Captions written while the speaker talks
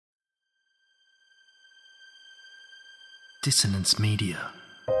Dissonance Media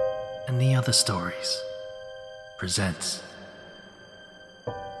and the Other Stories presents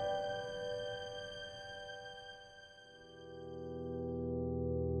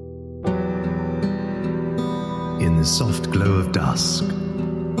In the soft glow of dusk, in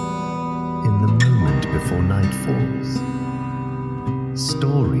the moment before night falls,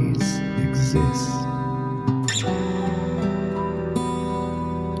 stories exist.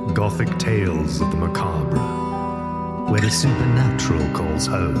 Gothic tales of the macabre, where the supernatural calls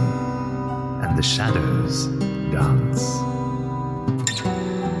home and the shadows dance.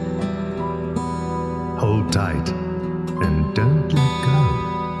 Hold tight and don't let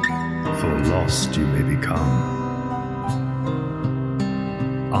go, for lost you may become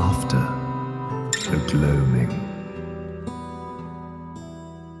after the gloaming.